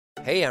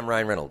Hey, I'm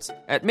Ryan Reynolds.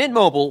 At Mint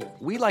Mobile,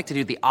 we like to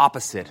do the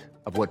opposite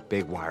of what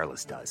Big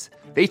Wireless does.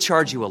 They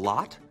charge you a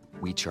lot,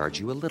 we charge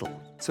you a little.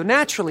 So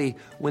naturally,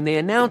 when they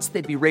announced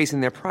they'd be raising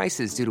their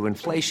prices due to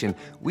inflation,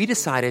 we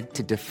decided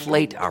to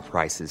deflate our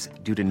prices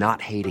due to not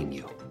hating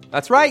you.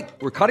 That's right.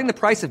 We're cutting the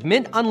price of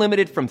Mint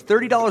Unlimited from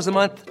 $30 a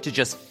month to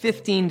just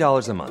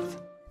 $15 a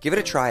month. Give it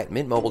a try at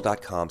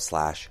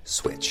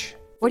mintmobile.com/switch.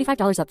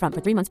 $45 up front for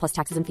 3 months plus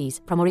taxes and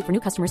fees. Promo rate for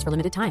new customers for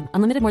limited time.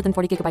 Unlimited more than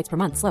 40 gigabytes per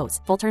month. Slows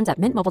full terms at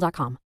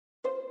mintmobile.com.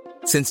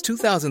 Since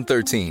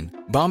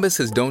 2013, Bombas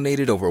has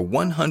donated over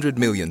 100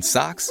 million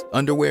socks,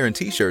 underwear, and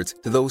T-shirts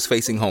to those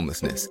facing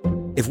homelessness.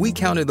 If we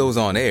counted those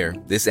on air,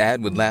 this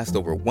ad would last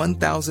over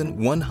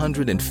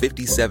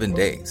 1,157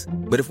 days.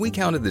 But if we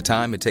counted the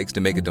time it takes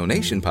to make a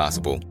donation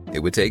possible, it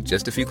would take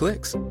just a few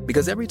clicks.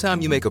 Because every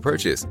time you make a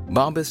purchase,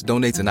 Bombas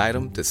donates an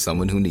item to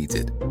someone who needs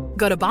it.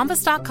 Go to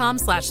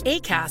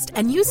bombas.com/ACAST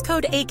and use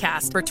code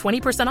ACAST for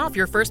 20% off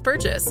your first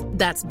purchase.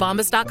 That's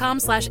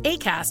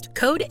bombas.com/ACAST,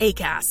 code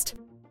ACAST.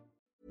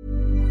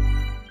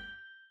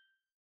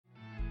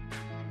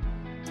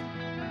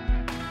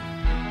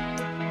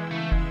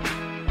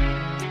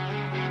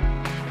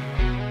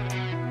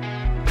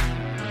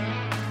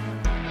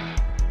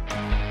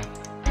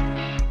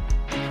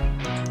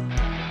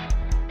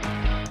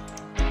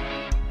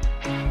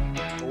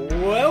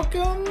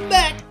 Welcome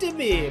back to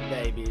Beer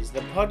Babies, the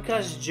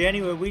podcast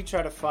journey where we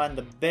try to find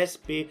the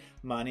best beer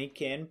money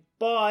can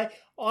buy.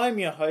 I'm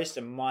your host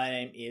and my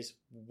name is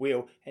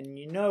Will. And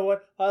you know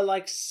what? I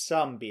like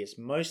some beers,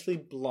 mostly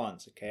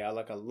blondes, okay? I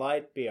like a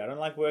light beer. I don't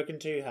like working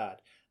too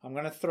hard. I'm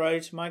going to throw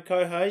to my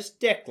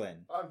co-host,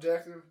 Declan. I'm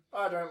Declan.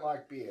 I don't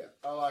like beer.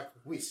 I like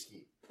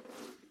whiskey.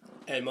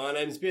 And my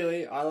name's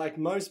Billy. I like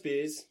most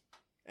beers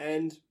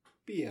and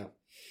beer.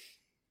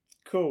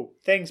 Cool.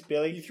 Thanks,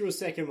 Billy. You threw a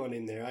second one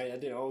in there. I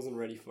wasn't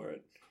ready for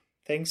it.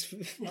 Thanks. I'm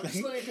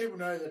just letting people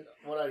know that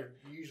what I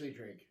usually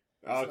drink.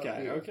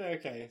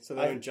 Okay. So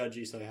they don't judge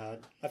you so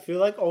hard. I feel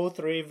like all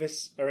three of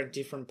us are at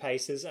different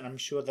paces, and I'm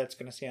sure that's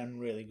going to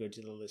sound really good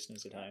to the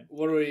listeners at home.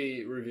 What are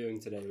we reviewing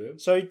today, Will?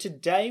 So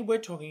today we're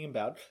talking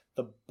about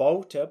the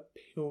Balter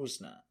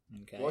Pilsner.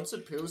 Okay. What's a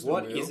Pilsner?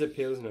 What is a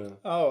Pilsner?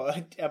 Oh,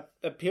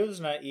 a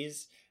Pilsner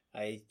is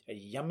a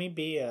yummy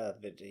beer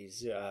that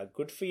is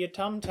good for your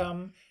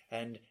tum-tum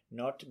and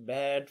not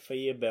bad for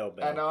your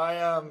bell-bell. And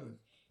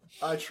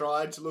I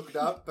tried to look it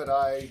up, but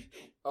I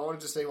wanted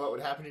to see what would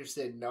happen if it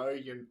said, no,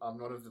 I'm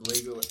not of the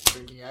legal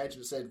drinking age.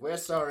 It said, we're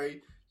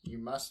sorry, I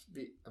must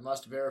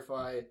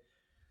verify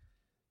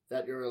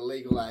that you're a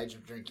legal age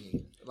of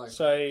drinking.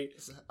 So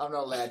I'm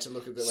not allowed to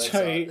look at the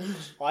website. So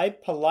I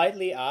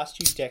politely asked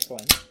you,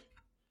 Declan,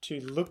 to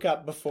look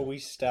up before we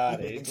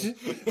started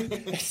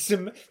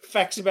some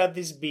facts about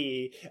this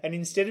beer, and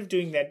instead of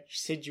doing that, you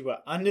said you were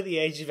under the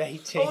age of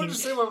 18. I wanted to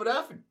see what would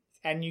happen.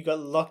 And you got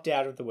locked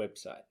out of the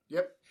website.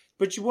 Yep.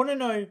 But you want to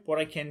know what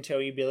I can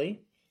tell you,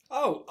 Billy?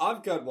 Oh,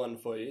 I've got one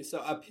for you. So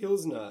a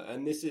Pilsner,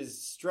 and this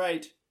is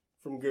straight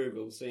from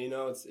Google, so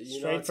it's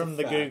straight from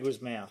the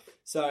Google's mouth.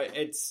 So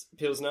it's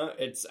Pilsner.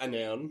 It's a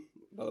noun,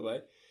 by the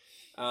way.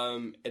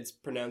 It's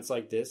pronounced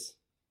like this.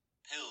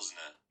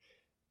 Pilsner.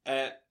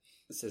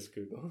 It says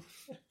Google.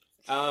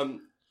 Why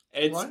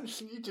didn't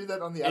you do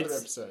that on the other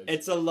episodes?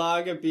 It's a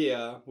lager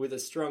beer with a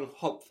strong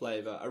hop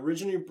flavour,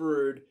 originally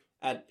brewed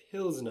at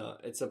Pilsner.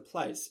 It's a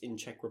place in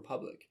Czech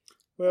Republic.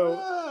 Well,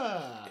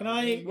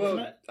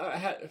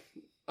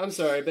 I'm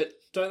sorry, but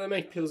don't they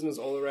make Pilsners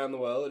all around the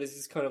world? This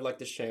is kind of like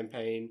the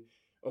champagne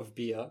of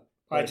beer.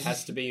 It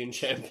has to be in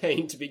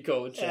Champagne to be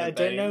called champagne. I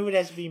don't know what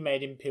has to be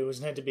made in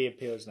Pilsner to be a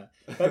Pilsner.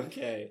 But,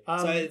 okay.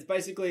 So it's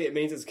basically, it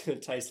means it's going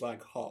to taste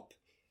like hop.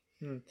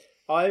 You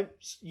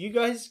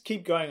guys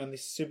keep going on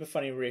this super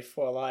funny riff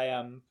while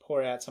I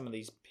pour out some of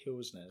these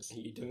Pilsners. Are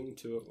you doing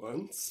two at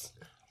once?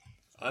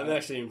 I'm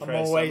actually impressed.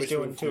 I'm always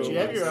doing two at once. Do you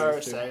have your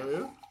RSA,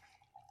 Will?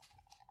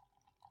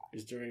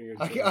 He's doing your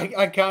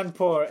I can't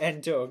pour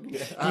and talk. You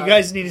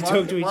guys need to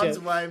talk to each other. One's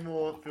way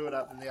more filled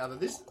up than the other.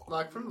 This,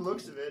 from the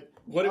looks of it,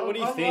 what do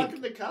you think? I'm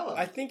liking the colour.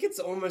 I think it's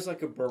almost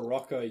like a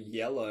Barocca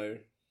yellow.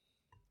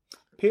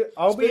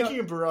 Speaking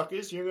of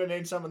Baroccas, you're going to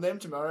need some of them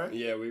tomorrow.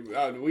 Yeah,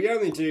 we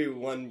only do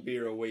one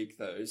beer a week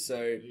though,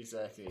 so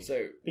exactly.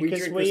 So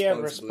because we are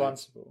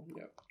responsible.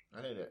 Yep.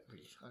 I need it.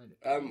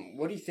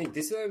 What do you think?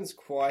 This one's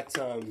quite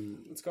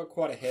it's got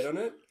quite a head on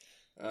it.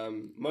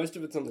 Most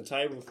of it's on the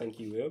table. Thank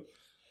you, Will.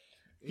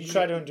 You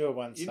try to do it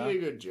once. You did a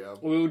good job.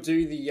 We'll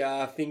do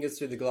the fingers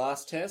through the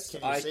glass test.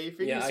 Can you see your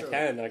fingers? Yeah, I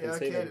can. I can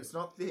see them. It's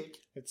not thick.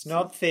 It's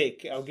not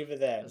thick. I'll give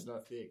it that. It's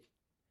not thick.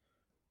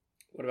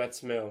 What about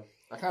smell?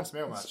 I can't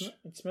smell much.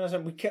 It smells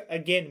like we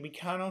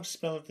can't all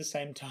smell at the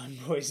same time,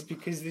 boys,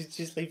 because this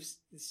just leaves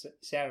the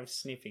sound of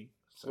sniffing.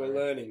 Sorry. We're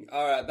learning.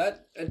 All right,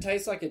 it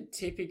tastes like a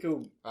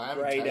typical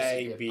grade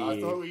A beer.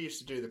 I thought we used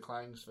to do the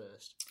clangs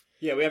first.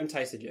 Yeah, we haven't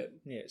tasted yet.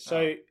 Yeah,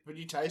 so but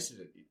you tasted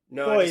it.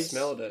 No, boys, I just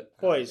smelled it.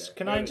 Boys,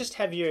 can I just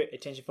have your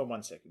attention for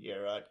 1 second? Yeah,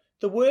 right.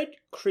 The word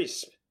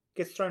crisp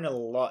gets thrown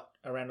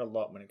around a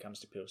lot when it comes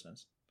to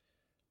Pilsners.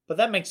 But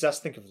that makes us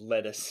think of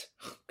lettuce.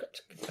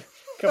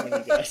 Come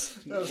on, you guys.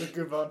 That was a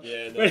good one.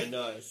 Yeah, no,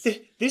 nice.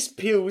 This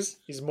Pils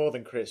is more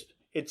than crisp.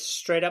 It's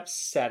straight up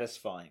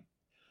satisfying.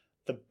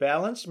 The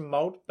balanced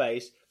malt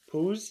base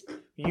pulls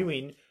you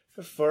in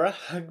for a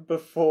hug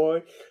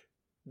before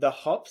the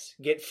hops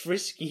get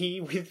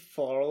frisky with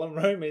floral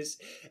aromas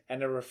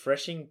and a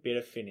refreshing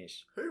bitter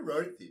finish. Who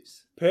wrote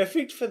this?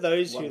 Perfect for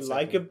those who 1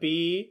 like a second.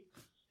 beer,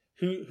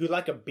 who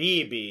like a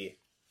beer.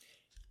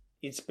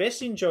 It's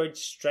best enjoyed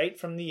straight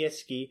from the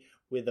esky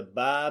with a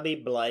barbie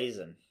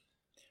blazing.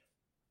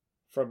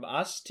 From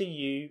us to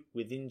you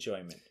with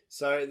enjoyment.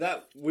 So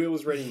that Will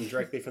was reading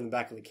directly from the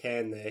back of the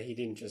can there. He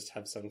didn't just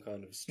have some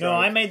kind of stroke. No,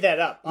 I made that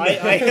up.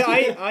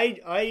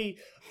 I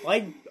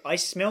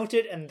smelt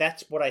it and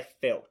that's what I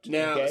felt.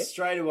 Now, okay?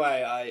 straight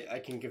away, I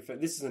can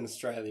confirm this is an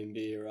Australian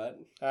beer,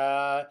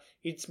 right?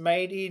 It's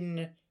made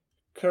in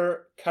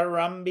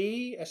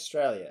Karumbi,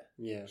 Australia,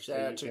 Yeah. Shout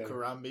out to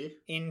Karumbi.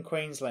 in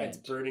Queensland. It's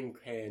brewed and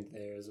canned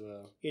there as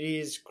well. It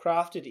is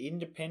crafted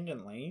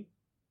independently,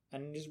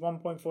 and it is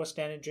 1.4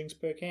 standard drinks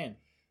per can.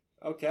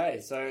 Okay,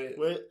 so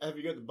Where have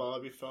you got the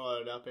Barbie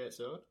fired up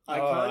outside?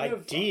 I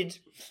did.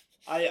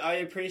 I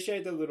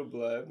appreciate the little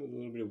blurb with a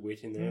little bit of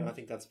wit in there. I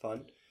think that's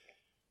fun.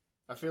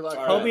 I feel like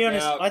I'll be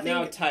honest. I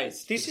now think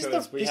taste. this is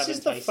because the we haven't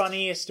tasted.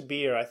 funniest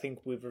beer I think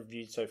we've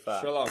reviewed so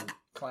far. Shalom.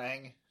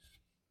 Clang.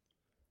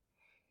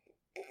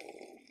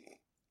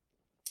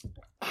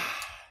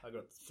 I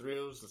got the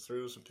thrills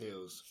of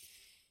pills.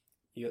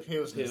 You got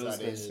Pilsners,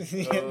 that is.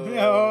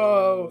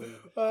 No.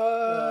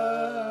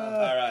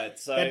 All right,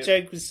 so That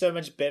joke was so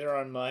much better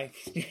on Mike.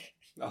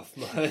 off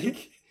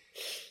mic.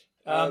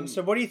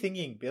 So what are you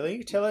thinking,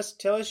 Billy? Tell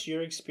us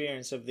your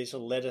experience of this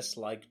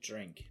lettuce-like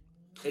drink.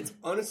 It's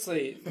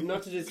honestly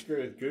not to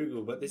disagree with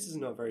Google, but this is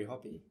not very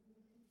hoppy.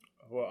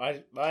 Well,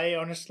 I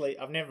honestly,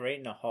 I've never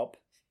eaten a hop,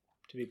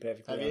 to be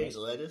perfectly Have you honest.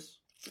 eaten lettuce?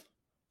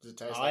 Does it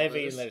taste I like have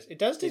lettuce? eaten lettuce. It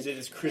does taste. Is it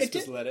as crisp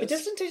as lettuce? It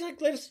doesn't taste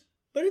like lettuce,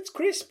 but it's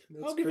crisp.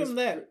 It's I'll give crisp. them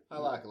that. I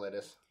like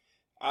lettuce.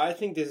 I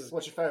think this is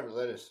What's your favourite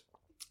lettuce?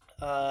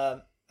 I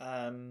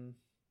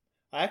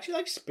actually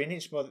like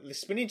spinach more.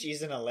 Spinach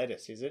isn't a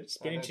lettuce, is it?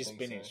 Spinach is think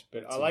so. spinach,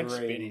 but it's I like green.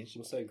 spinach.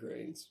 We'll say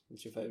greens.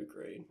 What's your favourite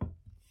green?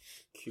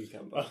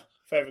 Cucumber. Oh,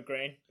 favorite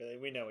green, Billy.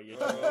 We know what you're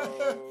talking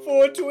about.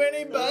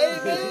 420, baby.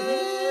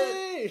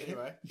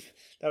 Anyway,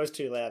 That was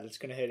too loud. It's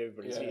going to hurt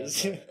everybody's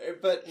ears.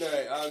 But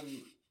no,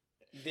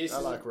 this I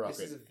is like Rocket.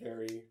 This is a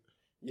very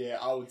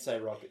I would say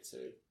Rocket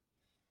too.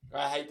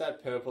 I hate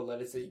that purple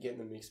lettuce that you get in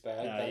the mixed bag.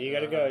 No, That- you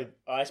got to go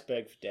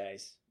iceberg for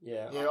days.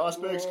 Yeah, yeah,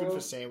 iceberg's good for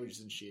sandwiches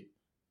and shit.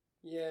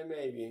 Yeah,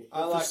 maybe.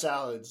 But for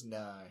salads,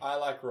 no. I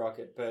like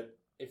Rocket, but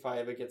if I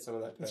ever get some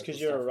of that purple It's 'cause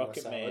stuff you're a in my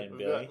Rocket salad- man. We've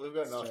Billy.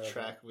 gotten off Sorry.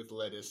 track with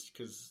lettuce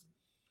because,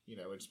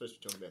 we're supposed to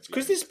be talking about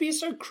Because beer. this beer's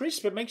so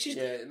crisp, it makes you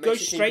Yeah, it makes go you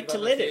think straight of to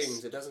other lettuce.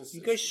 things. It doesn't.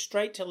 You go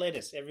straight to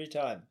lettuce every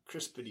time.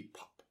 Crispity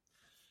pop.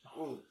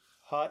 Ooh.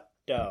 Hot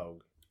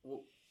dog.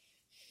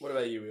 What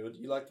about you, Will? Do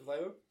you like the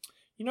flavour?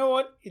 You know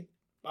what?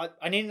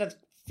 I need another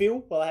fill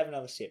while I have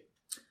another sip.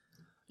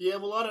 Yeah,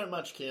 well, I don't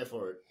much care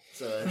for it,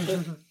 so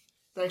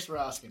thanks for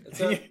asking. It's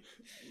not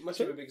much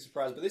of a big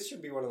surprise, but this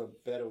should be one of the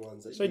better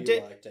ones that So,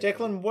 you like.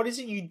 Declan, what is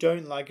it you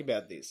don't like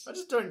about this? I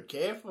just don't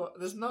care for.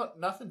 There's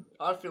nothing.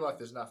 I feel like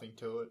there's nothing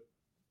to it.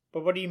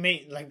 But what do you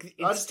mean? Like, It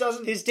just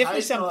doesn't. there's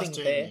definitely taste nice something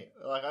to there. Me.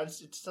 Like I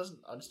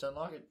just don't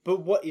like it.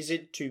 But what is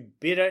it? Too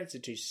bitter? Is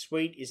it too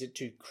sweet? Is it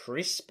too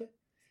crisp?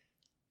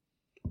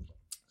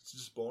 It's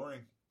just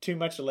boring. Too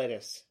much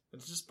lettuce.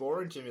 It's just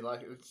boring to me.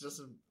 Like it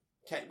doesn't.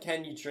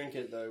 Can you drink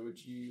it though?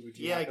 Would you?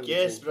 Yeah, I happily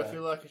guess, drink but I that?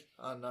 feel like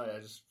I don't know. I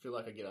just feel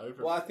like I get over it.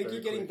 Well, I think very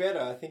you're getting quick. better.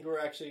 I think we're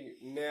actually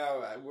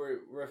now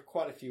we're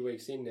quite a few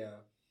weeks in now.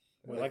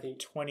 We're And like I think,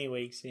 20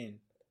 weeks in.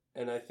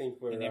 and I think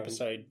we're In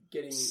episode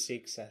getting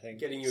 6, I think.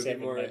 getting you a 7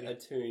 bit more maybe. Who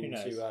attuned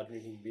knows? to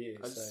drinking beer.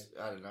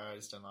 I don't know. I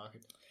just don't like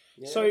it.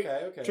 Yeah, So,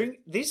 okay. drink.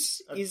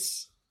 This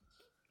is.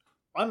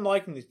 I'm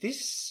liking this.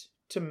 This,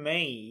 to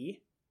me,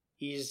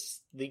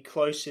 is the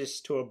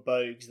closest to a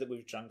Bogues that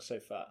we've drunk so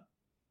far.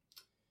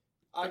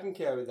 I can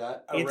care with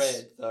that. A It's-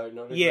 red though,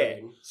 not a Yeah.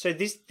 green. So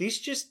this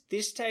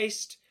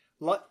tastes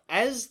like,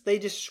 as they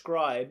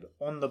describe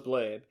on the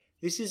blurb,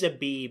 this is a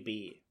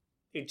beer.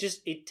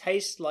 It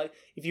tastes like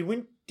if you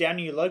went down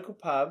to your local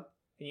pub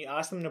and you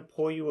asked them to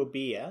pour you a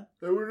beer,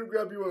 They wouldn't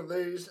grab you one of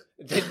these.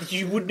 then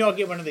you would not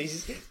get one of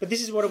these. But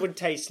this is what it would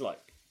taste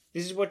like.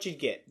 This is what you'd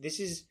get. This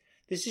is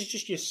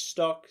just your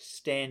stock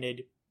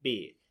standard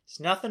beer. There's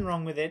nothing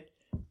wrong with it.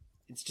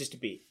 It's just a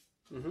beer.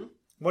 Mm-hmm.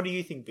 What do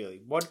you think,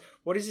 Billy? What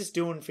is this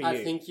doing for you?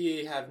 I think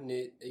you have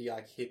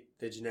hit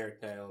the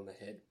generic nail on the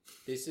head.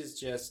 This is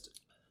just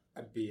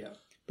a beer.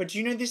 But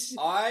you know this is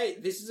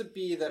This is a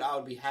beer that I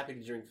would be happy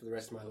to drink for the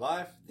rest of my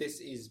life.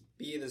 This is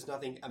beer. There's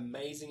nothing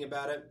amazing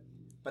about it,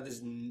 but there's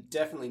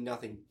definitely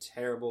nothing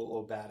terrible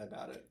or bad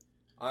about it.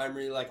 I'm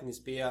really liking this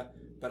beer,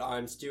 but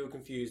I'm still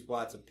confused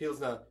why it's a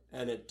Pilsner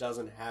and it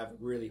doesn't have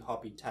really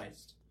hoppy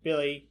taste.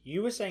 Billy,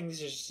 you were saying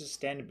this is just a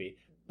standard beer,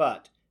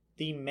 but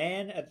the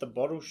man at the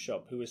bottle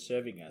shop who was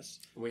serving us,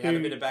 We have a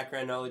who, bit of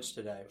background knowledge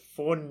today.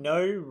 for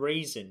no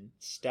reason,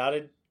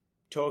 started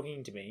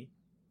talking to me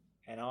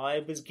and I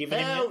was giving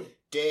How him.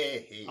 dare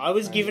he? I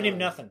was giving him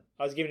nothing.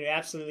 I was giving him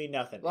absolutely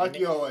nothing. Like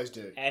and, you always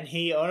do. and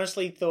he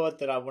honestly thought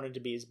that I wanted to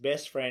be his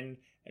best friend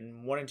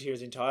and wanted to hear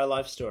his entire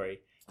life story.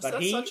 But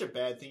That's such a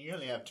bad thing. You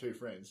only have 2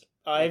 friends.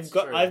 I've That's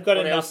got true. I've got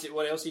What enough.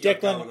 else you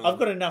got going Declan, on? I've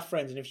got enough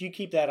friends, and if you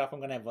keep that up, I'm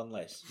going to have one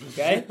less.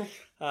 Okay.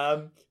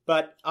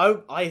 But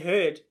I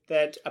heard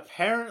that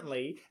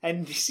apparently,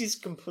 and this is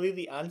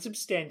completely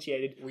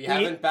unsubstantiated. We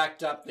haven't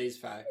backed up these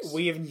facts.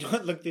 We have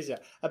not looked this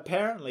up.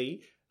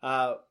 Apparently,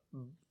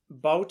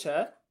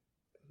 Balter,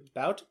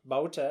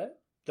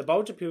 the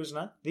Balter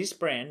Pilsner, this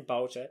brand,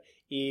 Balter,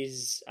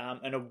 is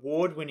an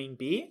award-winning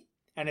beer,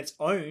 and it's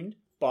owned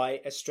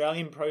by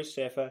Australian pro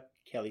surfer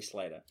Kelly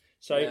Slater.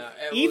 So Yeah,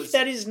 if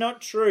that is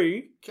not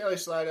true, Kelly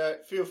Slater,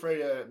 feel free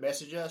to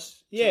message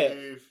us. Yeah.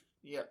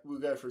 We'll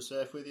go for a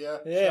surf with you.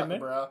 Yeah, Shaka man.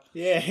 bra.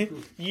 yeah,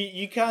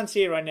 you can't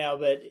see it right now,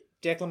 but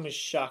Declan was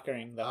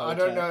shuckering the whole I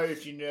don't time. know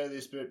if you know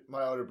this, but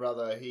my older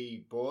brother,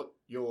 he bought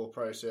your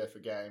Pro Surfer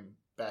game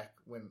back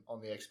when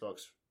on the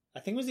Xbox. I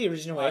think it was the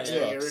original Oh, yeah, Xbox.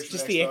 the original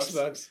Just the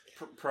Xbox.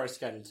 Xbox. Pro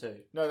Skater 2.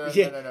 No.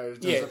 Yeah.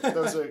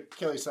 There was a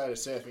Kelly Slater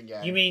surfing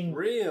game. You mean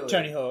Really?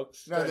 Tony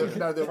Hawk's? No,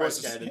 there Pro was.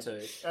 Skater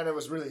 2. And it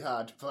was really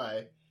hard to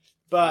play.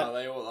 But Oh,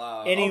 they all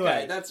are. anyway,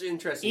 okay, that's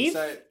interesting.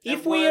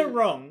 if we are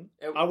wrong,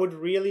 it- I would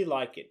really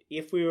like it.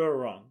 If we were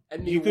wrong,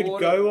 And you the could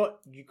award-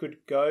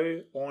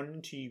 go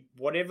on to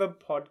whatever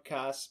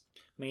podcast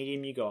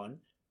medium you go on,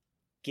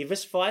 give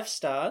us 5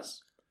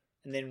 stars,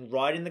 and then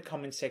write in the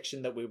comment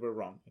section that we were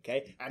wrong.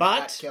 Okay, And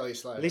but at Kelly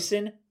Slater.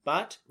 listen,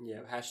 but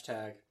Yeah,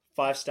 hashtag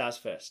 5 stars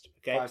first.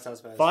 Okay, 5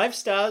 stars first. 5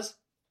 stars.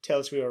 Tell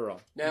us we were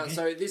wrong. Now,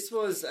 so this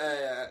was,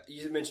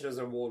 you mentioned it was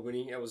an award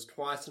winning. It was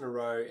twice in a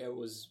row. It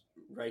was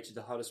rated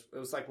the hottest. It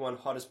was like one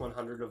hottest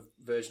 100 of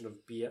version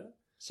of beer.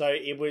 So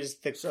it was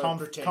the So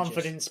pretentious.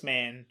 confidence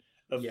man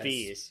of Yes.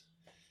 beers.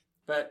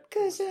 But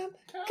 'Cause I'm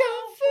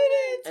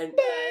confident, And-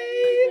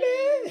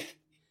 baby.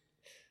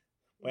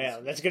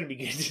 Wow, that's going to be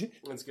good.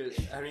 that's good.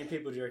 How many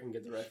people do you reckon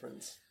get the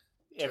reference?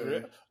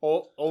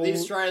 all The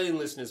Australian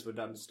listeners would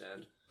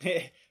understand.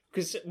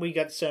 because we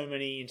got so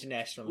many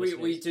international We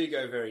listeners. do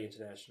go very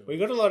international. We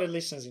got a lot of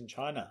listeners in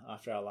China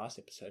after our last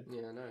episode.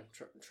 Yeah, I know.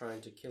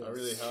 Trying to kill us. I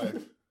really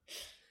hope.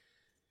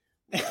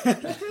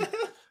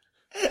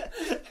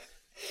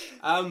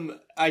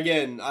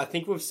 Again, I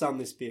think we've summed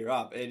this beer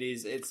up.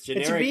 It's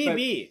generic. It's a beer but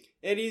beer.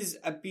 It is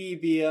a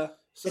beer.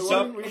 So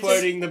Stop what-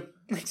 quoting the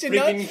It's a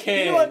freaking can.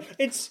 You know what?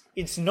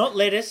 It's not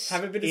lettuce.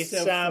 Have a bit of It's,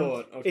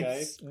 self-thought,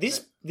 okay?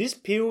 This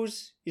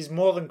Pils is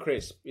more than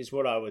crisp, is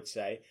what I would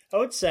say. I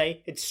would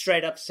say it's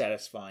straight up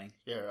satisfying.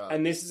 Yeah, right.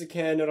 And this is a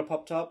can, not a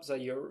pop top. So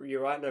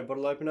you're right. No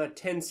bottle opener.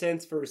 10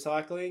 cents for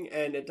recycling,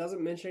 and it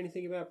doesn't mention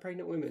anything about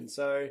pregnant women.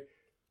 So,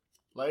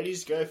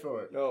 Ladies, go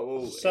for it.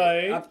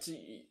 up to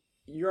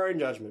your own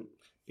judgment.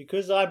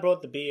 Because I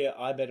brought the beer,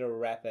 I better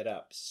wrap it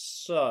up.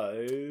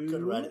 So Could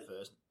have read it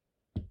first.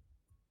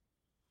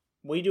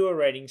 we do a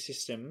rating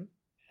system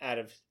out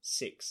of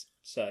 6.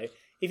 So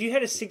if you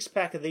had a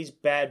 6-pack of these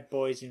bad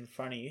boys in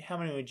front of you, how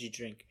many would you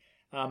drink?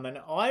 And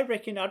I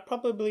reckon I'd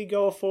probably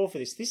go a 4 for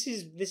this. This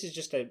is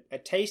just a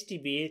tasty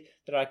beer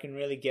that I can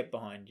really get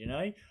behind. You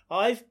know,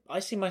 I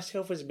see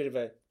myself as a bit of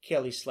a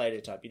Kelly Slater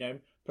type. You know,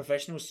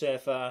 professional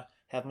surfer,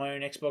 have my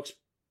own Xbox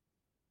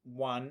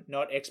One,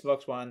 not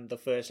Xbox One, the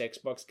first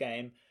Xbox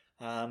game.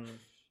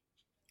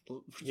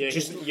 Yeah,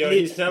 just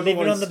he's number living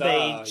one on the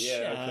star. beach.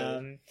 Yeah,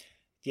 okay.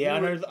 Yeah,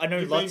 I know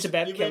You've lots been,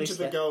 about you've Kelly been to the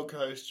Slater. Gold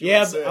Coast.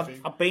 Yeah, surfing.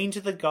 I've been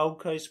to the Gold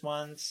Coast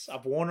once.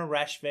 I've worn a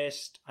rash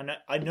vest.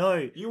 I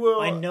know. You were-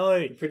 I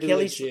know. Pretty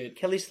Kelly legit.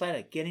 Kelly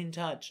Slater, get in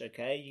touch,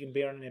 okay? You can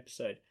be on an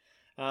episode.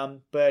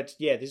 But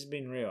yeah, this has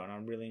been real, and I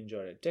really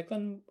enjoyed it.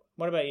 Declan,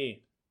 what about you?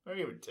 I'll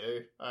give it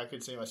 2. I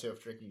could see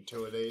myself drinking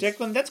 2 of these.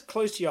 Declan, that's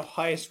close to your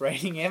highest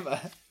rating ever.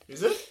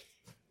 Is it?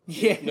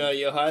 Yeah. No,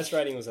 your highest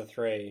rating was a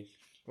 3.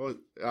 Well,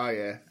 oh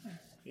yeah.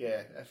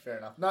 Yeah, that's fair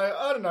enough. No,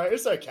 I don't know.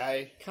 It's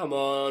okay. Come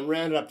on,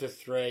 round it up to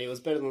 3. It was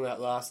better than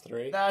that last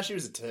 3. Nah, she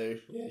was a 2.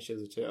 Yeah, she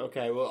was a 2.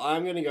 Okay, well,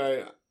 I'm gonna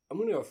go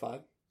a 5.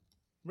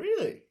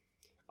 Really?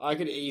 I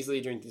could easily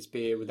drink this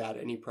beer without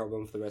any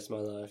problem for the rest of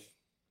my life.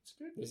 It's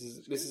good.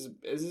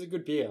 This is a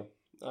good beer.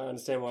 I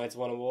understand why it's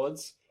won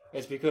awards.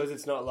 It's because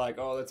it's not like,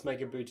 oh, let's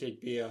make a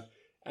boutique beer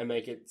and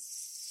make it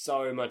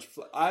so much.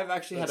 I've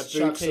actually Let's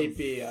had a chuck some boutique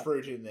beer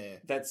fruit in there.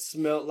 that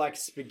smelled like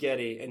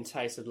spaghetti and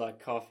tasted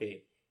like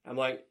coffee. I'm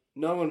like,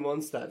 no one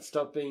wants that.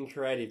 Stop being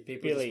creative.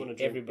 People just Really, want to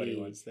drink everybody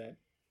beer. wants that.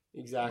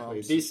 Exactly.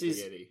 Mums This and is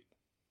spaghetti.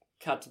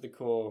 cut to the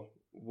core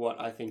what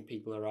I think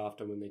people are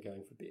after when they're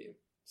going for beer.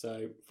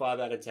 So 5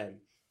 out of 10.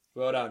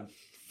 Well done.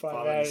 5 5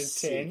 out and of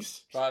 10.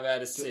 6. 5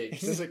 out of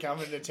 6. Does it come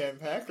in a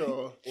 10-pack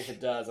or? If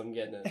it does, I'm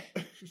getting it.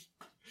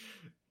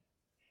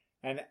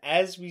 And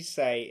as we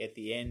say at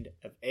the end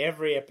of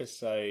every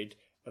episode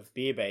of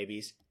Beer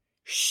Babies,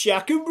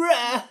 shaka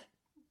bra!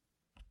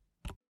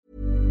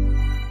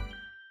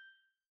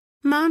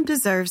 Mom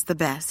deserves the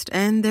best,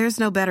 and there's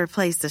no better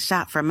place to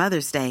shop for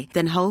Mother's Day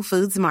than Whole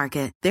Foods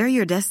Market. They're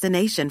your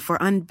destination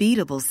for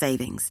unbeatable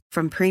savings,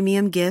 from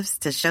premium gifts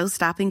to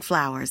show-stopping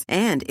flowers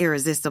and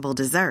irresistible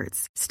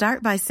desserts.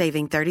 Start by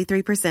saving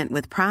 33%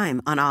 with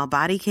Prime on all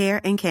body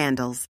care and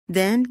candles.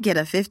 Then get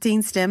a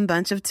 15-stem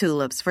bunch of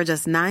tulips for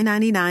just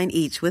 $9.99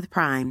 each with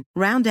Prime.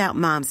 Round out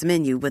Mom's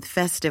menu with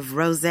festive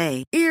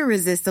rosé,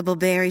 irresistible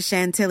berry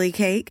chantilly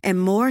cake,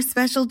 and more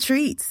special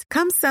treats.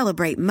 Come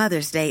celebrate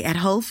Mother's Day at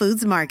Whole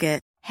Foods Market.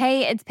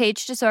 Hey, it's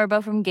Paige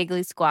DeSorbo from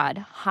Giggly Squad.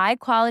 High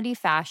quality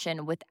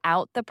fashion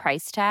without the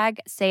price tag.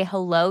 Say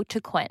hello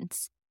to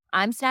Quince.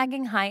 I'm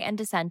snagging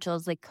high-end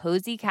essentials like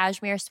cozy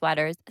cashmere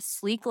sweaters,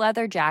 sleek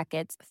leather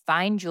jackets,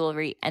 fine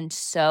jewelry, and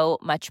so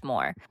much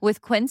more.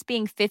 With Quince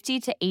being 50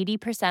 to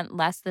 80%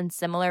 less than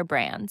similar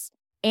brands.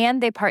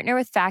 And they partner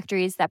with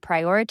factories that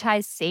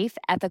prioritize safe,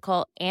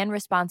 ethical, and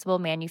responsible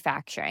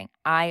manufacturing.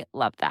 I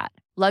love that.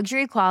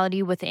 Luxury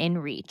quality within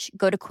reach.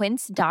 Go to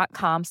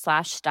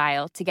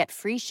quince.com/style to get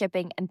free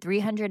shipping and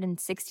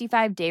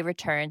 365-day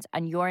returns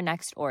on your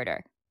next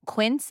order.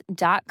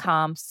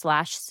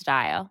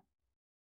 Quince.com/style.